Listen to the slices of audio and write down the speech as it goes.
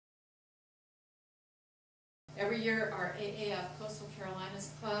Every year, our AAF Coastal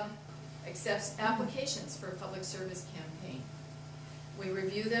Carolinas Club accepts applications for a public service campaign. We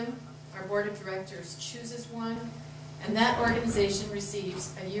review them, our board of directors chooses one, and that organization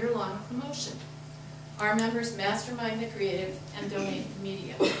receives a year-long promotion. Our members mastermind the creative and donate the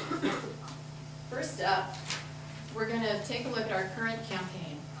media. First up, we're going to take a look at our current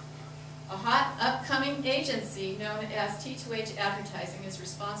campaign. A hot upcoming agency known as T2H Advertising is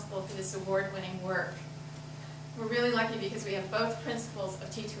responsible for this award-winning work. We're really lucky because we have both principals of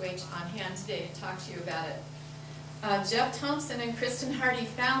T2H on hand today to talk to you about it. Jeff Thompson and Kristen Hardy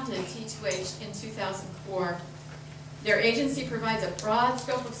founded T2H in 2004. Their agency provides a broad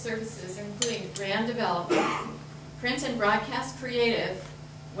scope of services including brand development, print and broadcast creative,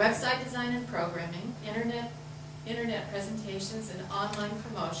 website design and programming, internet presentations and online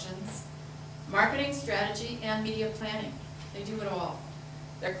promotions, marketing strategy, and media planning. They do it all.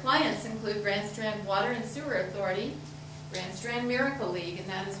 Their clients include Grand Strand Water and Sewer Authority, Grand Strand Miracle League, and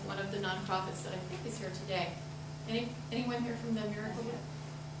that is one of the nonprofits that I think is here today. Anyone here from the Miracle League?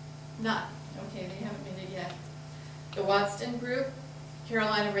 Not. Okay, they haven't made it yet. The Watson Group,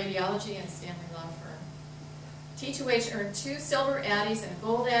 Carolina Radiology, and Stanley Law Firm. T2H earned 2 Silver Addies and a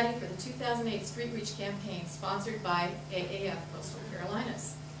Gold Addie for the 2008 Street Reach campaign sponsored by AAF Coastal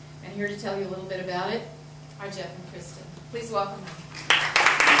Carolinas. And here to tell you a little bit about it are Jeff and Kristen. Please welcome them.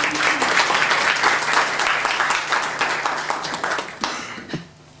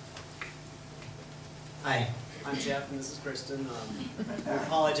 Hi, I'm Jeff and this is Kristen. I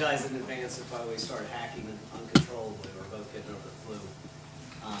apologize in advance if we start hacking uncontrollably. We're both getting over the flu.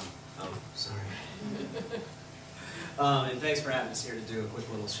 Oh, sorry. And thanks for having us here to do a quick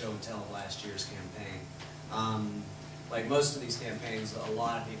little show and tell of last year's campaign. Like most of these campaigns, a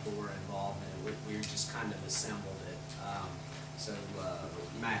lot of people were involved in it. We just kind of assembled it. So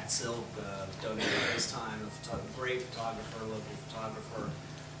Matt Silk donated his time, a great photographer, local photographer,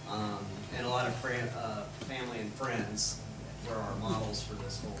 and a lot of family and friends were our models for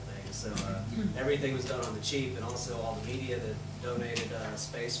this whole thing. So everything was done on the cheap, and also all the media that donated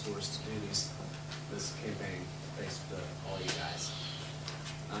space for us to do this campaign, thanks to all you guys.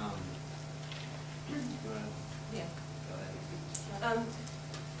 Yeah. Go ahead.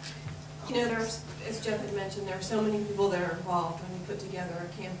 You know, there's, as Jeff had mentioned, there are so many people that are involved when we put together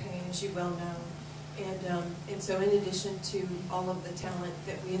a campaign, as you well know. And so in addition to all of the talent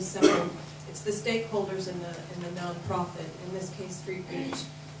that we assemble, it's the stakeholders in the nonprofit, in this case Street Reach,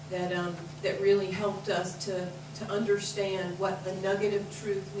 that really helped us to understand what the nugget of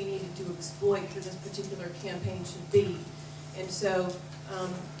truth we needed to exploit for this particular campaign should be. And so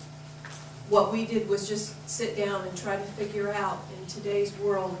what we did was just sit down and try to figure out in today's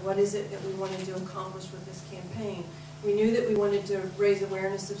world what is it that we wanted to accomplish with this campaign. We knew that we wanted to raise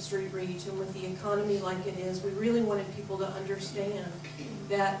awareness of Street Reach, and with the economy like it is, we really wanted people to understand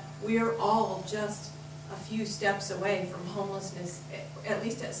that we are all just a few steps away from homelessness, at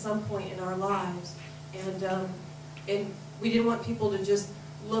least at some point in our lives. And we didn't want people to just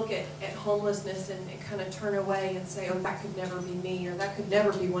look at homelessness and kind of turn away and say, oh, that could never be me, or that could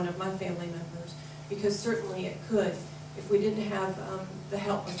never be one of my family members, because certainly it could if we didn't have the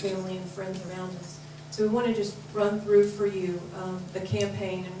help of family and friends around us. So we want to just run through for you the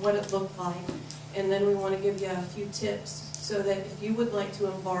campaign and what it looked like, and then we want to give you a few tips so that if you would like to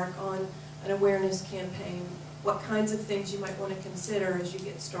embark on an awareness campaign, what kinds of things you might want to consider as you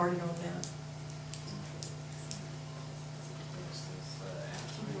get started on that.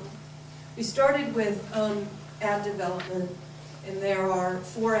 We started with ad development, and there are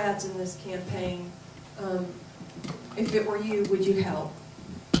 4 ads in this campaign. If it were you, would you help?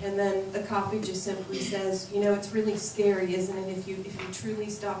 And then the copy just simply says, you know, it's really scary, isn't it, if you truly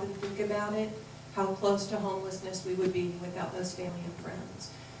stop and think about it, how close to homelessness we would be without those family and friends.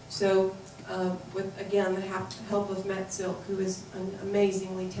 So with, again, the help of Matt Silk, who is an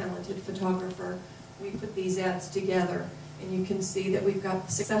amazingly talented photographer, we put these ads together. And you can see that we've got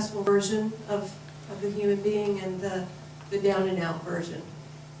the successful version of the human being and the down and out version.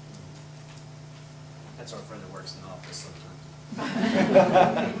 That's our friend that works in the office sometimes.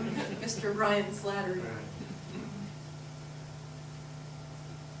 Mr. Brian Slattery.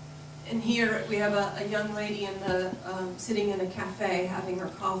 And here we have a young lady in the, sitting in a cafe having her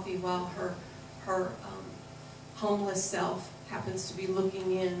coffee while her homeless self happens to be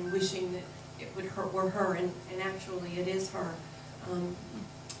looking in, wishing that it were her, and actually it is her.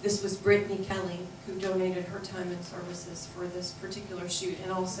 This was Brittany Kelly, who donated her time and services for this particular shoot,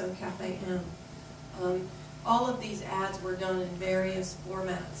 and also Cafe M. All of these ads were done in various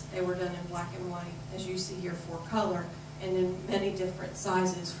formats. They were done in black and white, as you see here, for color, and in many different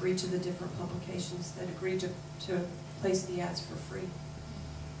sizes for each of the different publications that agreed to place the ads for free.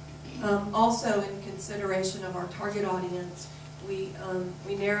 Also, in consideration of our target audience, we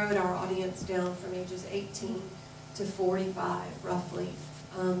narrowed our audience down from ages 18 to 45, roughly.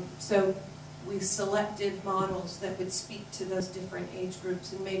 So we selected models that would speak to those different age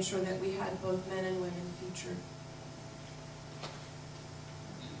groups and made sure that we had both men and women featured.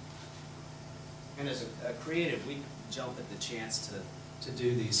 And as a creative, we jump at the chance to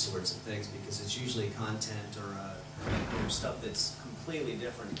do these sorts of things because it's usually content or stuff that's completely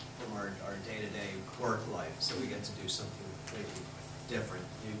different from our day-to-day work life. So we get to do something completely different,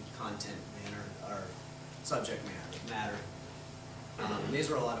 new content or subject matter. And these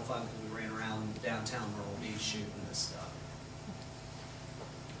were a lot of fun because we ran around downtown Myrtle Beach shooting this stuff.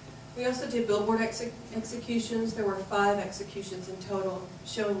 We also did billboard executions. There were 5 executions in total. I'm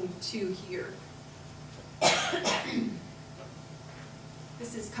showing you 2 here.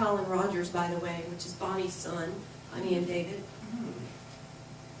 This is Colin Rogers, by the way, which is Bonnie's son, Bonnie and David.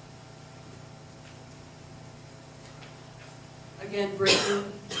 Again, Brittany,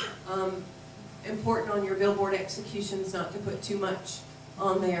 important on your billboard executions not to put too much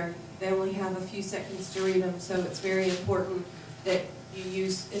on there. They only have a few seconds to read them, so it's very important that you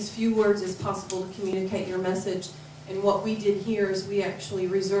use as few words as possible to communicate your message. And what we did here is we actually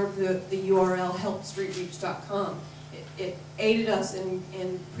reserved the URL helpstreetreach.com. It aided us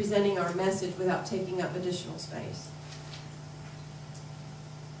in presenting our message without taking up additional space.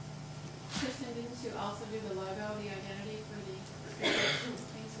 Kristen, didn't you also do the logo, the identity for the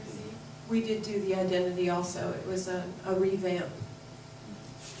things received? We did do the identity also. It was a revamp.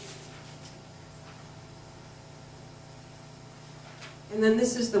 And then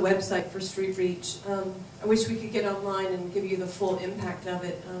this is the website for Street Reach. I wish we could get online and give you the full impact of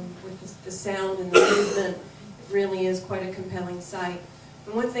it with the sound and the movement. It really is quite a compelling site.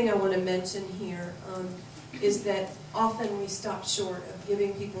 And one thing I want to mention here is that often we stop short of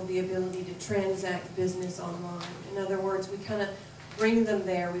giving people the ability to transact business online. In other words, we kind of bring them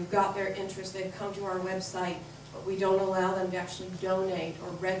there. We've got their interest. They've come to our website, but we don't allow them to actually donate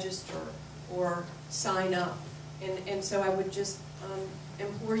or register or sign up. And so I would just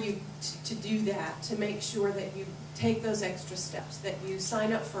implore you to do that, to make sure that you take those extra steps, that you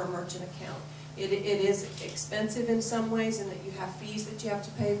sign up for a merchant account. It is expensive in some ways in that you have fees that you have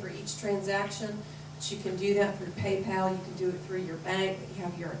to pay for each transaction. But you can do that through PayPal, you can do it through your bank, that you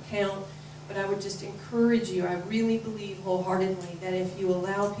have your account. But I would just encourage you, I really believe wholeheartedly that if you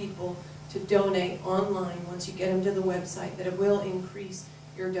allow people to donate online once you get them to the website, that it will increase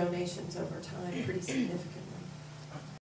your donations over time pretty significantly.